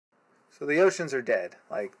So the oceans are dead.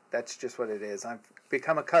 Like, that's just what it is. I've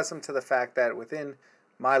become accustomed to the fact that within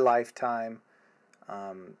my lifetime,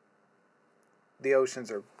 the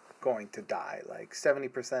oceans are going to die. Like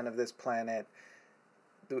 70% of this planet,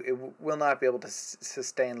 it will not be able to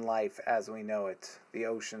sustain life as we know it. The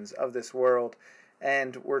oceans of this world.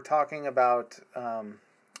 And we're talking about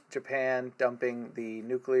Japan dumping the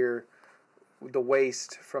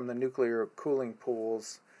waste from the nuclear cooling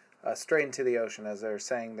pools straight into the ocean, as they're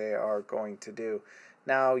saying they are going to do.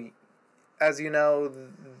 Now, as you know,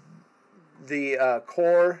 the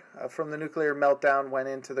core from the nuclear meltdown went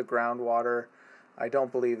into the groundwater. I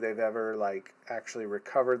don't believe they've ever actually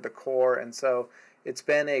recovered the core, and so it's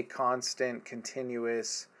been a constant,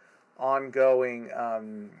 continuous, ongoing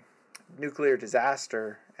nuclear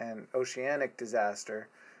disaster and oceanic disaster,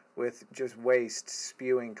 with just waste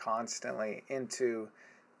spewing constantly into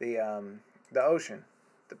the ocean,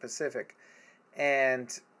 the Pacific.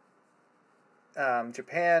 And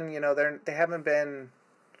Japan, they haven't been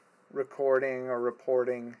recording or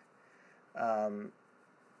reporting the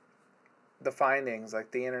findings.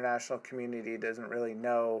 Like, the international community doesn't really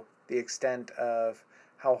know the extent of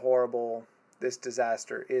how horrible this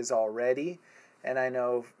disaster is already. And I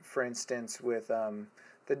know, for instance, with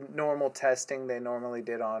the normal testing they normally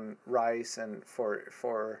did on rice and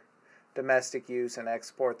for domestic use and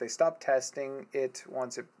export, they stopped testing it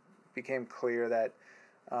once it became clear that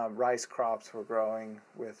rice crops were growing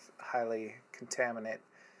with highly contamination.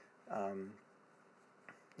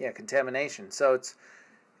 So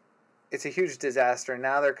it's a huge disaster.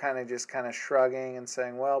 Now they're kind of shrugging and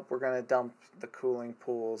saying, well, we're going to dump the cooling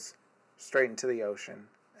pools straight into the ocean.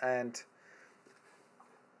 And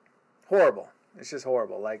horrible. It's just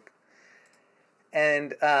horrible.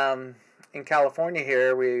 And in California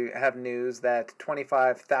here, we have news that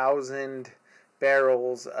 25,000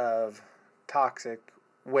 barrels of toxic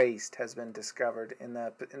waste has been discovered in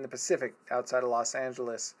the Pacific outside of Los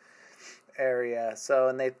Angeles area. So,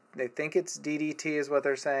 and they think it's DDT is what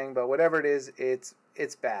they're saying, but whatever it is, it's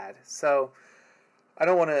bad. So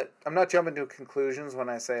I'm not jumping to conclusions when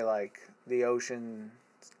I say the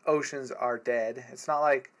oceans are dead. It's not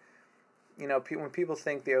like, when people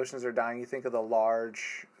think the oceans are dying, you think of the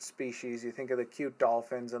large species, you think of the cute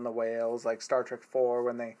dolphins and the whales, like Star Trek 4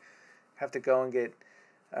 when they have to go and get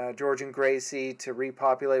George and Gracie to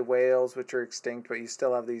repopulate whales, which are extinct, but you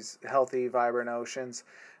still have these healthy, vibrant oceans.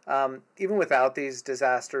 Even without these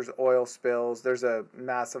disasters, oil spills, there's a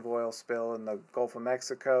massive oil spill in the Gulf of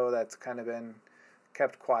Mexico that's kind of been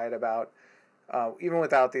kept quiet about. Even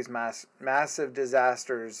without these massive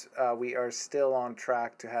disasters, we are still on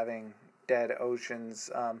track to having dead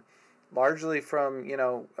oceans, largely from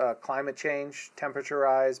climate change, temperature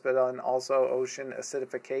rise, but also ocean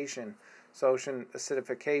acidification. So ocean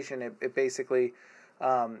acidification, it basically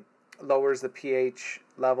lowers the pH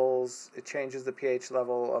levels. It changes the pH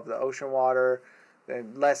level of the ocean water. There's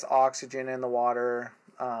less oxygen in the water.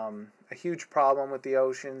 A huge problem with the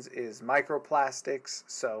oceans is microplastics.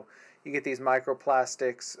 So you get these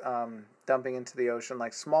microplastics dumping into the ocean,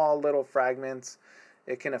 like small little fragments.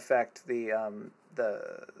 It can affect the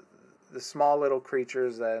small little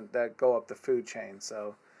creatures that go up the food chain.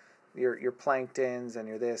 So your planktons and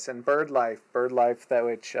your this and bird life that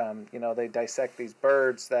which they dissect these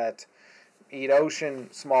birds that eat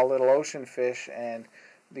small little ocean fish, and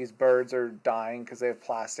these birds are dying because they have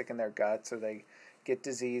plastic in their guts, or they get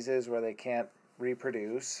diseases where they can't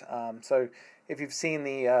reproduce. So if you've seen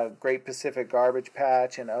the Great Pacific Garbage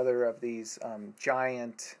Patch and other of these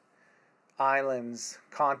giant islands,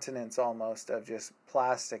 continents almost, of just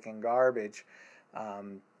plastic and garbage,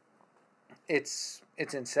 it's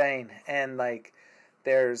insane. And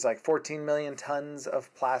there's 14 million tons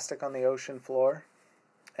of plastic on the ocean floor.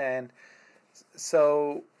 And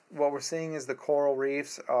so what we're seeing is the coral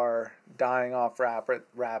reefs are dying off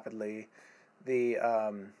rapidly. The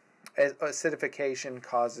acidification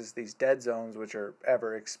causes these dead zones, which are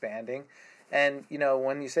ever expanding. And,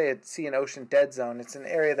 when you see an ocean dead zone, it's an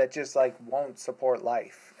area that just won't support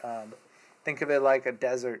life. Think of it like a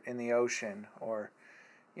desert in the ocean, or,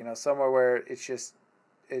 somewhere where it's just,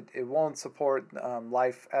 it won't support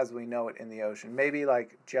life as we know it in the ocean. Maybe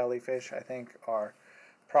jellyfish, I think, are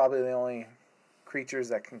probably the only creatures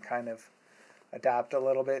that can kind of adapt a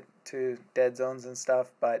little bit to dead zones and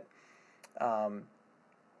stuff. But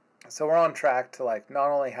so we're on track to not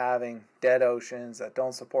only having dead oceans that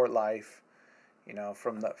don't support life,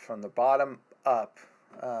 from the bottom up.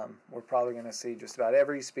 We're probably going to see just about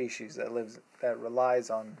every species that relies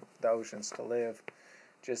on the oceans to live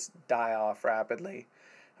just die off rapidly.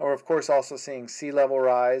 And we're of course also seeing sea level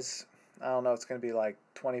rise. I don't know, it's going to be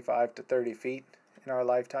 25 to 30 feet in our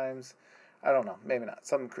lifetimes. I don't know, maybe not.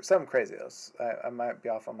 Something crazy though. I might be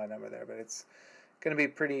off on my number there, but it's going to be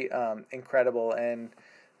pretty incredible. And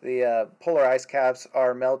the polar ice caps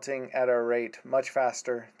are melting at a rate much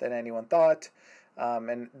faster than anyone thought,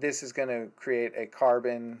 and this is going to create a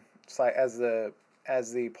carbon. As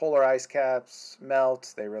the polar ice caps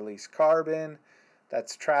melt, they release carbon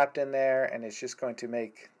that's trapped in there, and it's just going to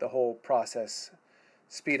make the whole process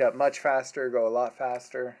speed up much faster, go a lot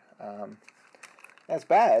faster. That's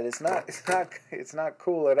bad. It's not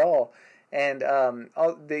cool at all. And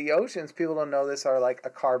all the oceans, people don't know this, are like a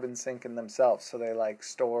carbon sink in themselves. So they like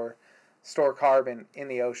store carbon in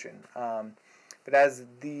the ocean. But as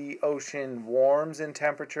the ocean warms in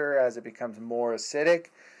temperature, as it becomes more acidic,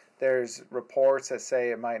 there's reports that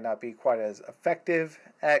say it might not be quite as effective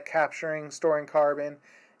at storing carbon,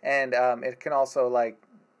 and it can also, like,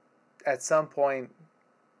 at some point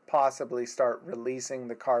possibly start releasing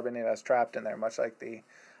the carbon it has trapped in there, much like the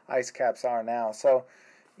ice caps are now. So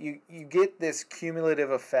you get this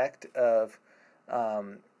cumulative effect of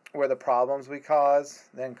where the problems we cause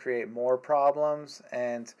then create more problems,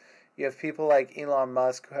 and you have people like Elon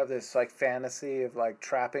Musk who have this like fantasy of like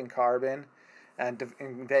trapping carbon and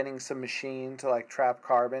inventing some machine to like trap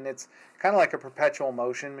carbon. It's kind of like a perpetual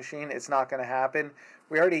motion machine. It's not going to happen.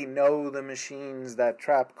 We already know the machines that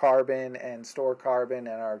trap carbon and store carbon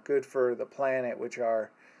and are good for the planet, which are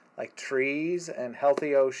like trees and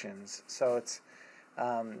healthy oceans. So it's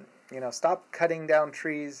stop cutting down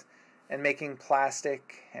trees and making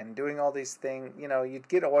plastic and doing all these things. You'd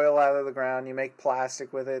get oil out of the ground, you make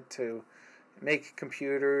plastic with it to make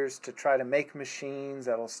computers, to try to make machines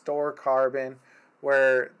that'll store carbon,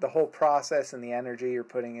 where the whole process and the energy you're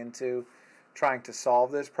putting into trying to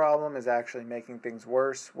solve this problem is actually making things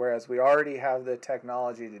worse, whereas we already have the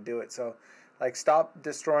technology to do it. So, like, stop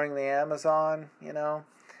destroying the Amazon,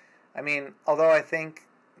 I mean, although I think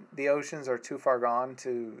the oceans are too far gone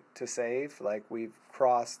to save, like, we've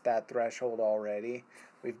crossed that threshold already.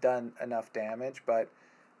 We've done enough damage, but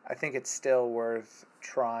I think it's still worth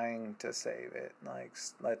trying to save it. Like,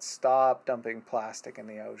 let's stop dumping plastic in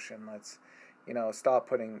the ocean. Let's, stop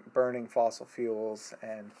burning fossil fuels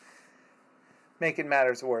and making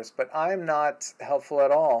matters worse. But I'm not hopeful at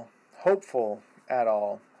all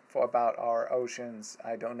about our oceans.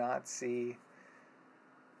 I do not see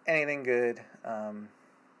anything good,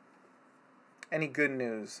 any good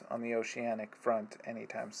news on the oceanic front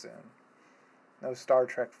anytime soon. No Star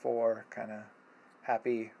Trek 4 kind of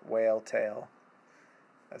happy whale tale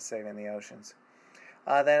of saving the oceans.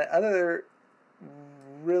 Then other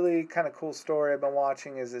really kind of cool story I've been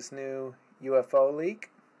watching is this new UFO leak.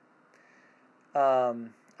 I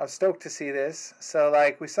was stoked to see this. So,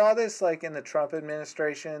 like, we saw this, like, in the Trump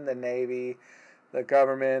administration, the Navy, the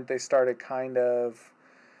government, they started kind of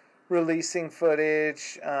releasing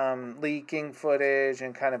footage, leaking footage,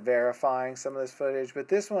 and kind of verifying some of this footage. But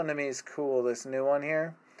this one to me is cool, this new one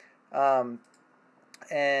here.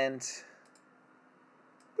 And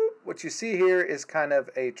what you see here is kind of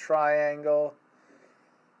a triangle,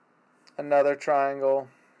 another triangle,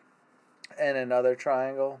 and another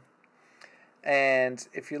triangle. And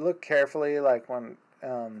if you look carefully, like when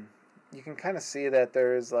you can kind of see that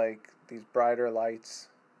there is like these brighter lights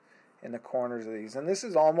in the corners of these. And this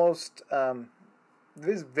is almost,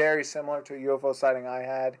 this is very similar to a UFO sighting I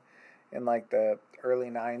had in like the early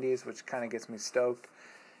 90s, which kind of gets me stoked.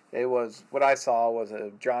 It was, what I saw was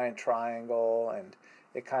a giant triangle, and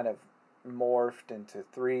it kind of morphed into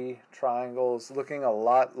 3 triangles, looking a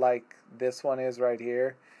lot like this one is right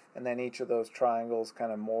here. And then each of those triangles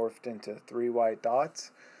kind of morphed into 3 white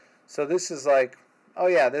dots. So this is like, oh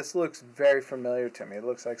yeah, this looks very familiar to me. It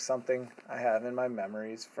looks like something I have in my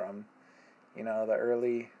memories from, the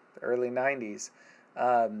early 90s.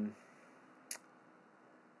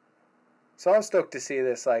 So I was stoked to see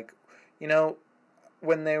this, like,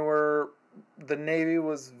 when the Navy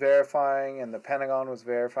was verifying and the Pentagon was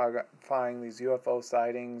verifying these UFO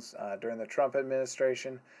sightings during the Trump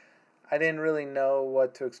administration, I didn't really know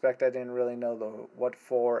what to expect. I didn't really know the what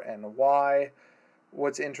for and why.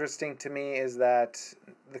 What's interesting to me is that,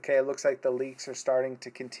 okay, it looks like the leaks are starting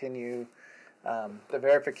to continue. The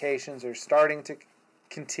verifications are starting to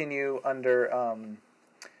continue under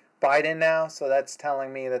Biden now, so that's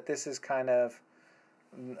telling me that this is kind of,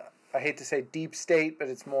 I hate to say deep state, but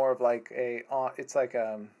it's more of like it's like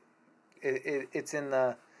it's in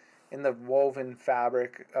the woven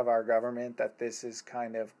fabric of our government that this is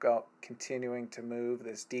kind of continuing to move,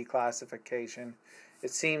 this declassification.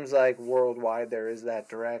 It seems like worldwide there is that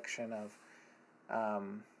direction of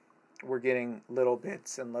we're getting little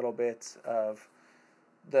bits and little bits of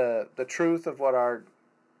the truth of what our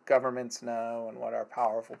governments know and what our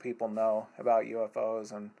powerful people know about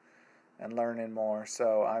UFOs and learning more.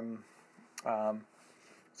 So I'm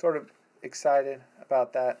sort of excited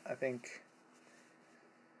about that. I think,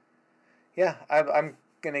 yeah, I'm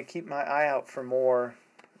going to keep my eye out for more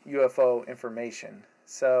UFO information.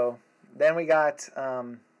 So then we got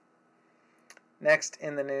next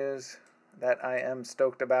in the news that I am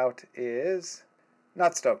stoked about is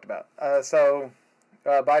not stoked about.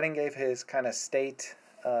 Biden gave his kind of State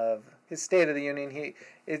of the Union.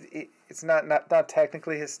 It's not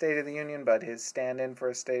technically his State of the Union, but his stand-in for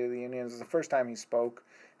a State of the Union. It was the first time he spoke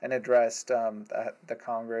and addressed the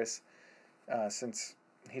Congress since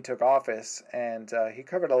he took office, and he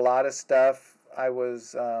covered a lot of stuff.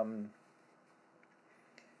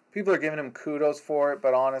 People are giving him kudos for it,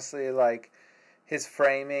 but honestly, like, his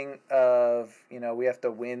framing of, we have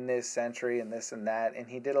to win this century and this and that, and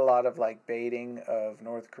he did a lot of like baiting of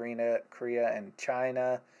North Korea and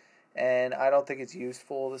China, and I don't think it's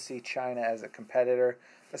useful to see China as a competitor,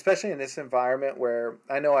 especially in this environment where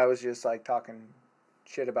I know I was just like talking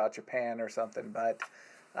shit about Japan or something, but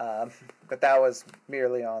that was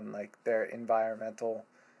merely on like their environmental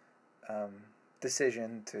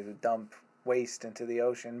decision to dump waste into the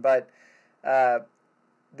ocean, but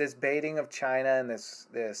this baiting of China and this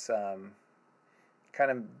kind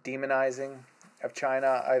of demonizing of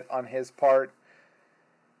China on his part,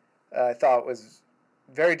 I thought was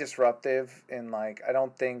very disruptive. In like, I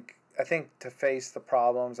think to face the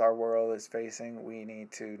problems our world is facing, we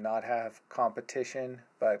need to not have competition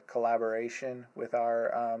but collaboration with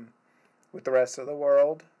our with the rest of the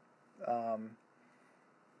world,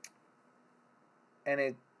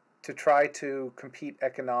 and to try to compete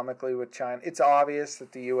economically with China. It's obvious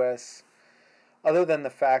that the U.S., other than the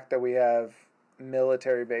fact that we have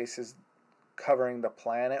military bases covering the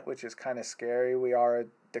planet, which is kind of scary, we are a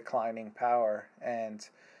declining power, and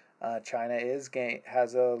China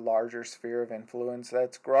has a larger sphere of influence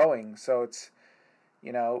that's growing. So it's,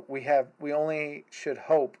 we only should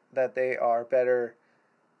hope that they are better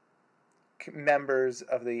members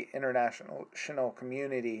of the international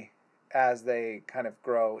community as they kind of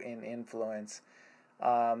grow in influence.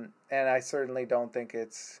 And I certainly don't think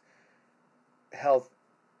it's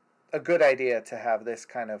a good idea to have this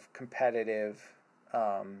kind of competitive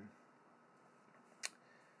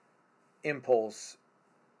impulse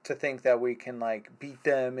to think that we can like beat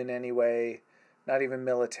them in any way, not even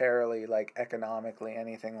militarily, like economically,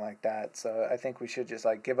 anything like that. So I think we should just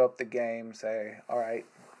like give up the game, say, all right,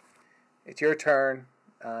 it's your turn.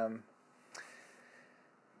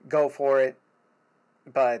 Go for it.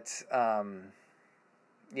 But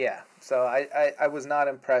yeah, so I was not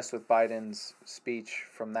impressed with Biden's speech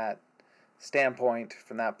from that standpoint,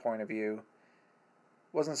 from that point of view.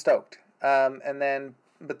 Wasn't stoked.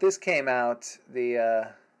 But this came out, the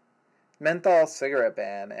menthol cigarette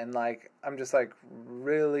ban, and like, I'm just like,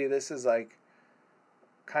 really, this is like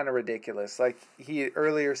kind of ridiculous. Like, he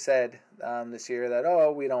earlier said this year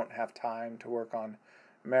that, we don't have time to work on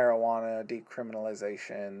marijuana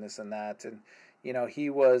decriminalization, this and that, and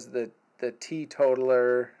he was the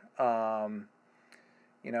teetotaler.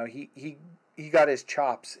 He got his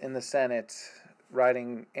chops in the Senate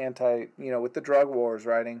writing with the drug wars,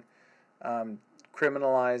 writing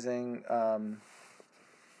criminalizing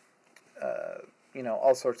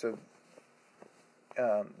all sorts of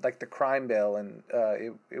like the crime bill, and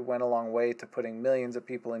it went a long way to putting millions of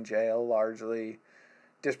people in jail, largely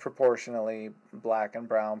disproportionately black and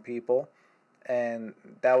brown people. And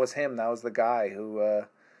that was him. That was the guy who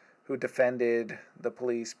defended the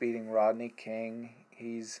police beating Rodney King.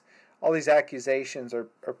 All these accusations are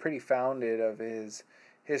pretty founded of his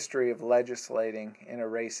history of legislating in a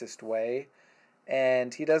racist way.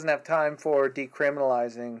 And he doesn't have time for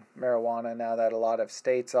decriminalizing marijuana now that a lot of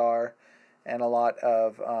states are, and a lot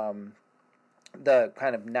of the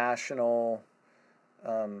kind of national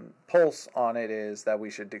pulse on it is that we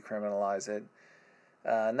should decriminalize it.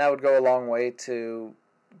 And that would go a long way to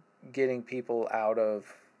getting people out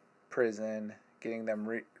of prison, getting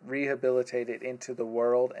them rehabilitated into the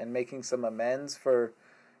world, and making some amends for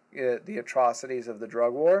the atrocities of the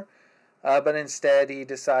drug war. But instead, he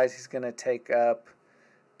decides he's going to take up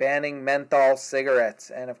banning menthol cigarettes.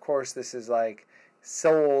 And of course, this is like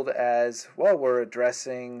sold as, well, we're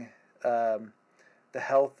addressing the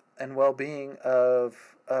health and well-being of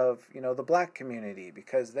the black community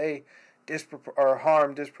because they are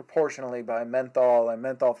harmed disproportionately by menthol and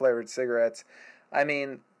menthol-flavored cigarettes. I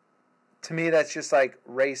mean, to me, that's just like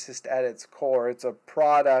racist at its core. It's a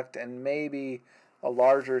product, and maybe a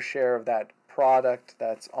larger share of that product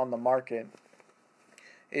that's on the market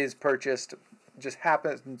is purchased, just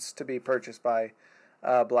happens to be purchased by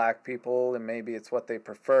black people, and maybe it's what they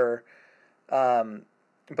prefer.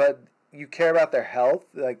 But you care about their health.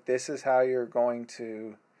 Like, this is how you're going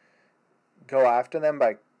to go after them,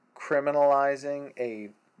 by criminalizing a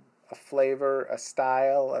flavor, a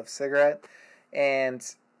style of cigarette,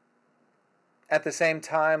 and at the same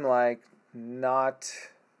time, like, not,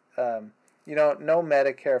 no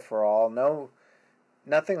Medicare for all,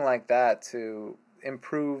 nothing like that to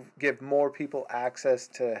give more people access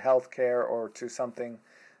to health care or to something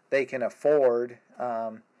they can afford.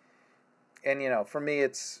 And for me,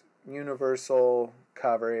 it's universal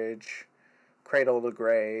coverage, cradle to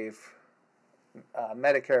grave.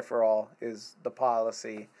 Medicare for all is the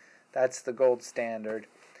policy. That's the gold standard.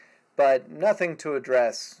 But nothing to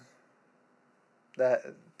address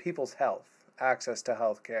the people's health, access to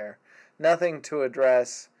health care. Nothing to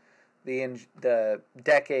address the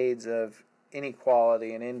decades of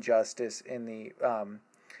inequality and injustice in the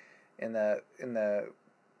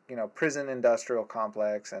prison industrial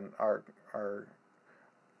complex, and our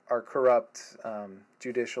corrupt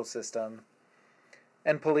judicial system,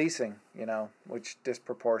 and policing, which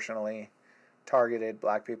disproportionately targeted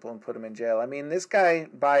black people and put them in jail. I mean, this guy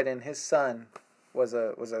Biden, his son was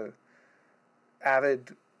a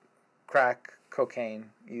avid crack cocaine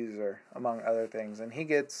user, among other things, and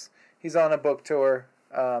he's on a book tour,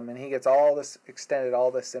 and he gets all this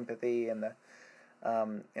sympathy in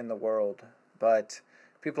the world, but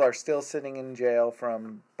people are still sitting in jail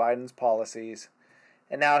from Biden's policies,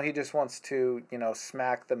 and now he just wants to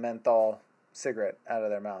smack the menthol cigarette out of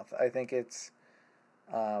their mouth. I think it's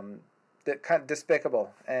kind of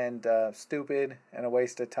despicable and stupid and a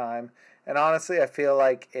waste of time. And honestly, I feel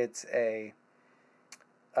like it's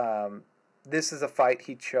this is a fight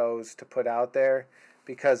he chose to put out there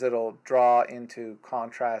because it'll draw into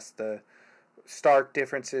contrast the stark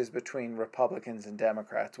differences between Republicans and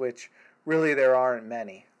Democrats, which really there aren't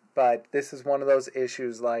many. But this is one of those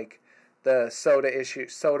issues, like the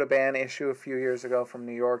soda ban issue a few years ago from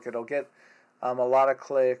New York. It'll get a lot of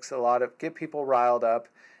clicks, get people riled up.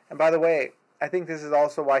 And by the way, I think this is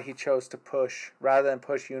also why he chose to rather than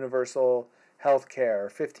push universal health care or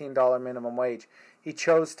 $15 minimum wage, he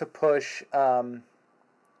chose to push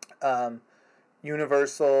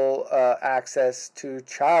universal access to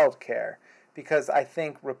child care, because I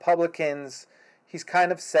think he's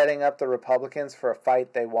kind of setting up the Republicans for a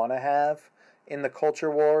fight they want to have in the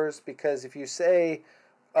culture wars, because if you say,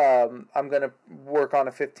 I'm going to work on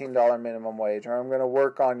a $15 minimum wage, or I'm going to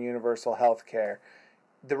work on universal health care,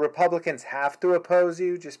 the Republicans have to oppose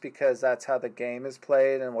you just because that's how the game is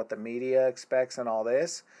played and what the media expects and all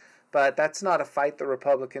this. But that's not a fight the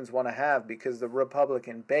Republicans want to have, because the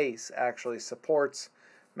Republican base actually supports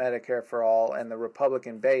Medicare for all, and the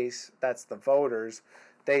Republican base, that's the voters,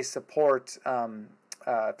 they support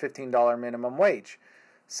 $15 minimum wage.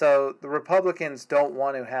 So the Republicans don't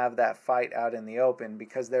want to have that fight out in the open,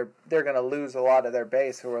 because they're going to lose a lot of their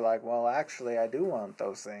base who are like, well, actually, I do want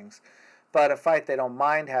those things. But a fight they don't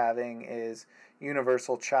mind having is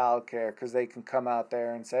universal child care, because they can come out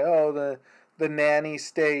there and say, oh, the nanny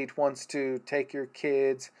state wants to take your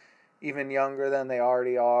kids even younger than they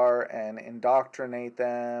already are and indoctrinate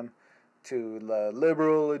them to the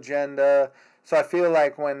liberal agenda. So I feel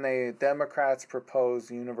like when the Democrats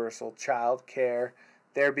propose universal child care,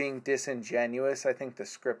 they're being disingenuous. I think the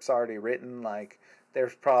script's already written. Like,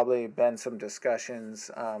 there's probably been some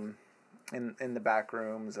discussions in the back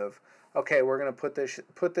rooms of, okay, we're going to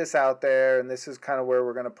put this out there, and this is kind of where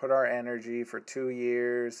we're going to put our energy for 2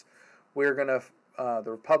 years. We're going to,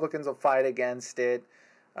 the Republicans will fight against it,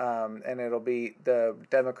 and it'll be, the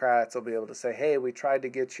Democrats will be able to say, hey, we tried to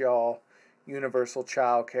get y'all universal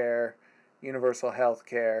child care, universal health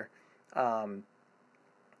care,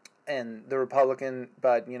 and the Republicans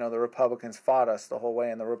fought us the whole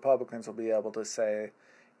way, and the Republicans will be able to say,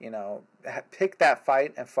 pick that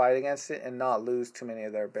fight and fight against it and not lose too many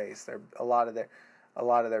of their base. A lot of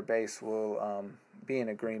their base will be in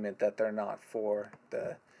agreement that they're not for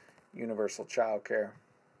the universal child care.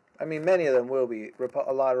 I mean, many of them will be.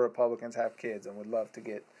 A lot of Republicans have kids and would love to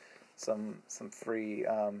get some free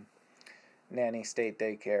nanny state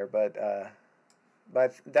daycare, but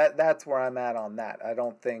that's where I'm at on that. I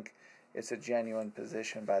don't think it's a genuine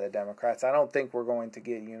position by the Democrats. I don't think we're going to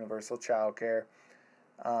get universal child care.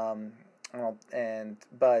 But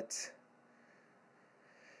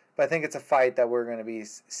I think it's a fight that we're going to be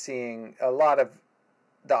seeing. A lot of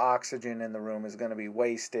the oxygen in the room is going to be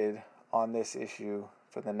wasted on this issue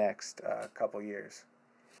for the next couple years.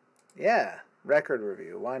 Yeah, record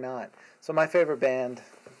review. Why not? So my favorite band,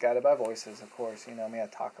 Guided by Voices, of course. You know me, I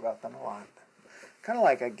talk about them a lot. kind of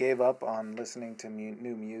like I gave up on listening to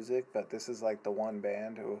new music, but this is like the one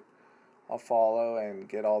band who I'll follow and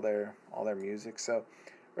get all their music. So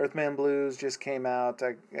Earthman Blues just came out.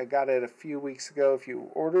 I got it a few weeks ago. If you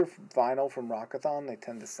order vinyl from Rockathon, they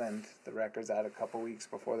tend to send the records out a couple weeks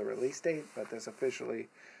before the release date, but this officially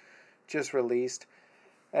just released.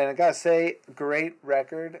 And I gotta say, great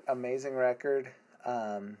record, amazing record.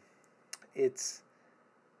 It's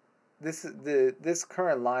this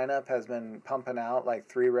current lineup has been pumping out like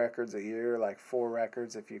 3 records a year, like 4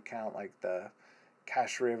 records if you count like the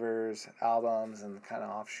Cash Rivers albums and kind of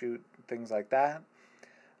offshoot things like that.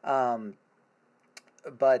 Um,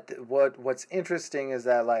 but what's interesting is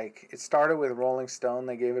that like it started with Rolling Stone.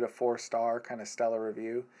 They gave it a 4-star kind of stellar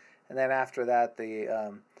review, and then after that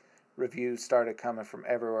the reviews started coming from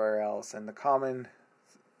everywhere else. And the common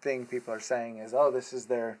thing people are saying is, oh, this is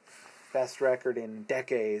their best record in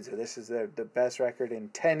decades, or this is the best record in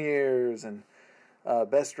 10 years, and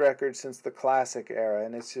best record since the classic era.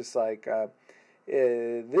 And it's just like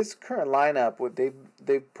this current lineup, what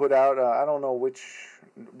they put out, I don't know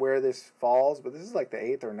where this falls, but this is like the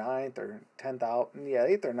 8th or 9th or 10th out, yeah,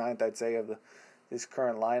 8th or 9th I'd say of this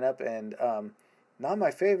current lineup, and not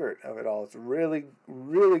my favorite of it all. It's a really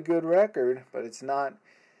really good record, but it's not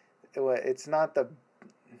the,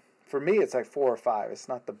 for me it's like 4 or 5. It's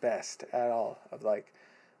not the best at all of like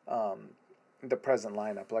the present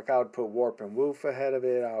lineup. Like I would put Warp and Woof ahead of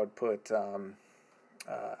it. I would put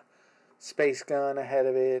Space Gun ahead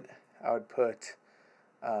of it. I would put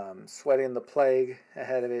Sweating the Plague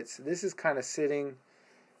ahead of it. So this is kind of sitting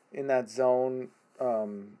in that zone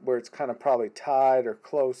where it's kind of probably tied or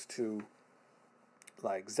close to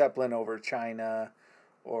like Zeppelin over China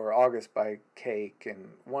or August by Cake, and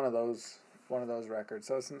one of those records.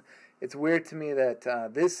 So it's weird to me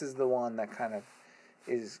that this is the one that kind of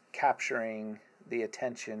is capturing the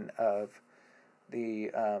attention of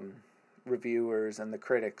the reviewers and the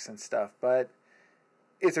critics and stuff, but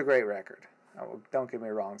it's a great record. Don't get me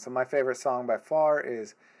wrong. So my favorite song by far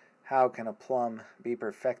is How Can a Plum Be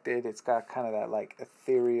Perfected? It's got kind of that like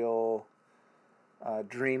ethereal,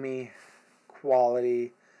 dreamy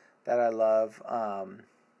quality that I love.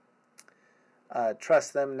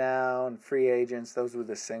 Trust Them Now and Free Agents, those were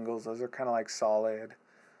the singles. Those are kind of like solid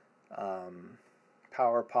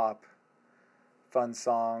power pop fun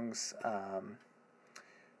songs.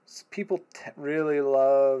 People really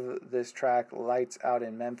love this track, Lights Out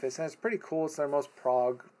in Memphis, and it's pretty cool. It's their most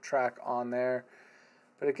prog track on there,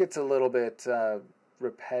 but it gets a little bit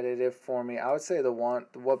repetitive for me. I would say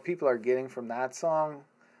what people are getting from that song,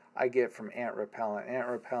 I get from Ant Repellent. Ant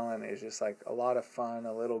Repellent is just like a lot of fun,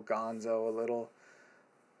 a little gonzo, a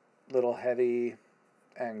little heavy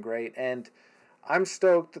and great. And I'm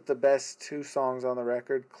stoked that the best 2 songs on the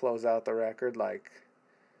record close out the record, like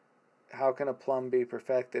How Can a Plum Be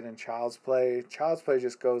Perfected and Child's Play. Child's Play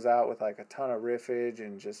just goes out with like a ton of riffage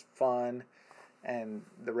and just fun, and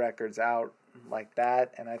the record's out like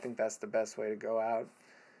that, and I think that's the best way to go out.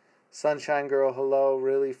 Sunshine Girl Hello,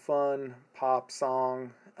 really fun pop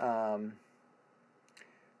song.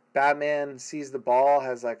 Batman Sees the Ball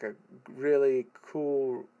has like a really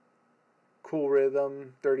cool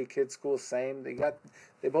rhythm. Dirty Kid School, same.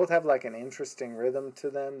 They both have like an interesting rhythm to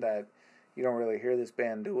them that you don't really hear this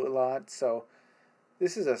band do a lot. So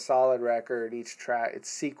this is a solid record. Each track, it's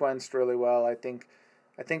sequenced really well. I think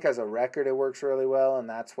as a record it works really well, and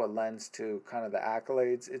that's what lends to kind of the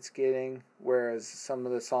accolades it's getting. Whereas some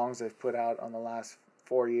of the songs they've put out on the last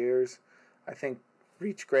 4 years, I think,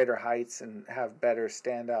 reach greater heights and have better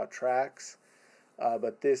standout tracks.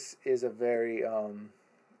 But this is a very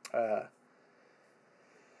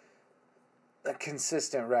a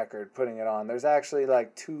consistent record, putting it on. There's actually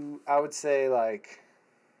like 2, I would say like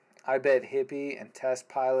I Bet Hippie and Test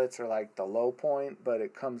Pilots are like the low point, but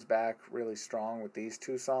it comes back really strong with these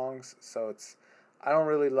 2 songs. So I don't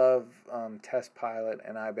really love Test Pilot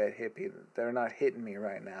and I Bet Hippie. They're not hitting me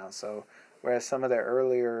right now. So whereas some of their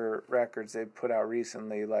earlier records they've put out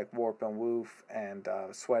recently, like Warp and Woof and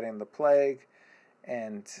Sweating the Plague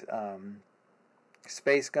and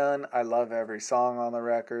Space Gun, I love every song on the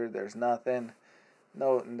record. There's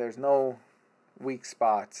there's no weak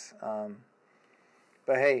spots.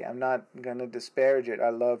 But hey, I'm not going to disparage it. I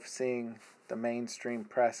love seeing the mainstream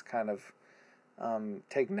press kind of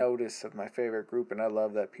take notice of my favorite group, and I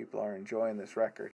love that people are enjoying this record.